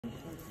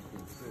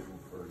sitting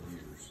for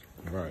years.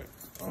 Right.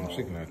 I'm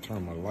thinking I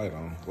turn my light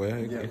on. Well,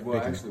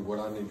 Actually, what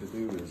I need to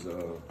do is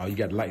oh, you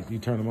got lights? You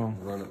turn them on?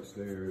 run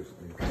upstairs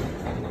and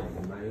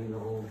turn the main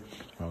on.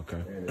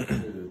 Okay. And it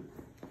should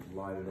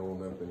light it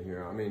on up in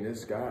here. I mean,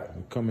 it's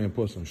got. Come in and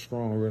put some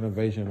strong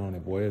renovation on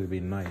it, boy. It'd be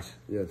nice.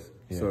 Yes.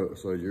 Yeah.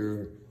 So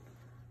you're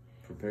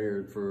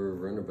prepared for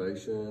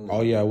renovation?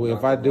 Oh yeah. Well,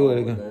 if I do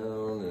it,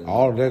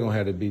 all of that gonna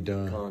have to be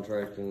done.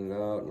 Contracting it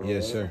out. And all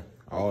Yes, that? sir.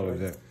 All of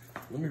that.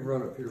 Let me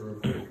run up here real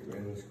quick,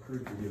 man. This crew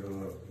can get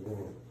on up.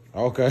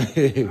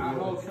 Okay. I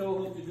don't show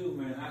what to do,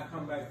 man. I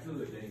come back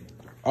to it, then.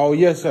 Oh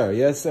yes, sir.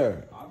 Yes,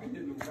 sir. I've been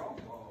hitting them golf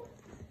balls.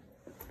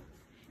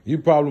 You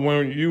probably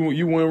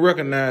wouldn't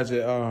recognize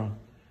it.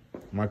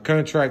 My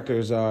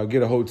contractors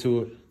get a hold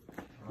to it.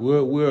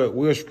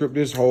 We'll strip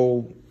this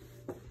whole,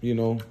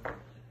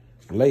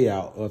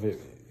 layout of it.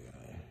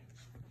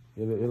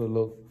 It'll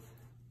look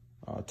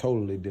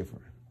totally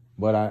different.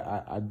 But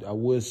I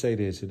would say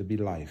this: it'll be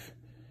life.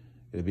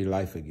 It'll be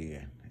life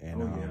again.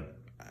 And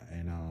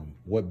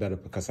what better?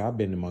 Because I've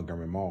been to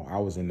Montgomery Mall. I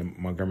was in the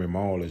Montgomery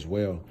Mall as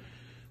well,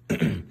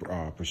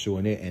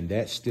 pursuing it, and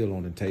that's still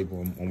on the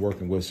table. I'm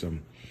working with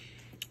some.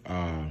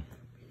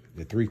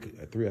 The three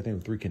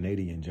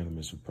Canadian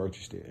gentlemen who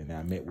purchased it, and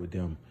I met with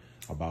them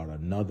about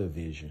another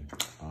vision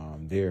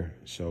there.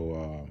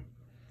 So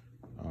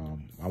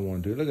I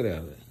want to do. Look at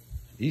that,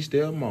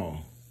 Eastdale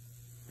Mall.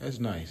 That's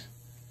nice.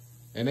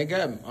 And they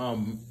got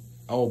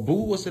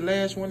Boo was the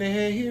last one they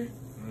had here.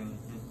 Mm-hmm.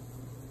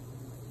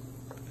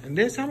 And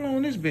this, how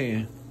long this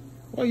been?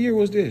 What year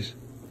was this?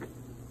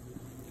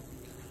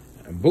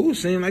 And Boo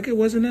seemed like it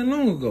wasn't that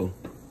long ago.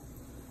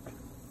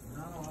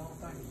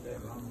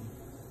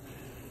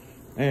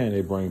 And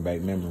they bring back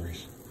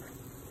memories.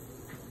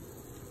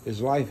 It's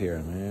life here,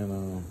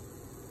 man.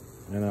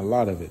 And a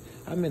lot of it.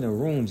 How many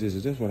rooms is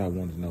it? That's what I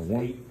wanted to know.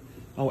 1?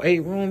 Oh,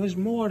 8 rooms. It's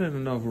more than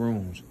enough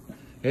rooms.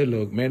 It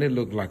look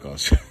like a.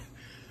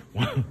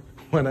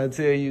 When I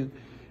tell you,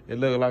 it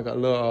looked like a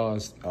little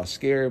a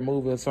scary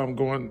movie or something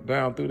going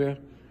down through there.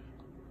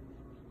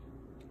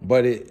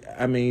 But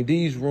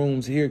these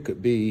rooms here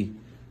could be.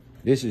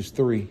 This is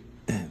 3.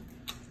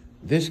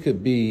 This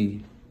could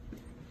be.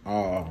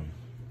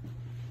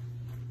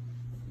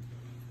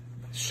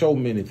 So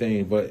many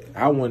things, but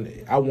I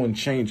wouldn't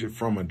change it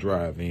from a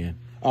drive-in.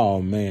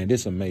 Oh man,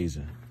 this is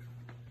amazing.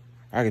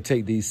 I could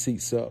take these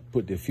seats up,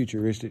 put the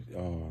futuristic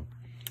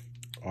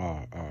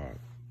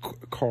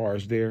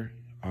cars there.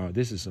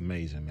 This is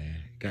amazing, man.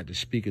 Got the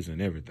speakers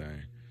and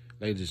everything.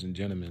 Ladies and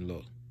gentlemen,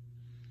 look.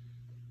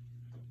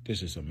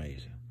 This is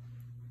amazing.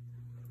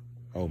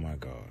 Oh my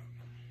God.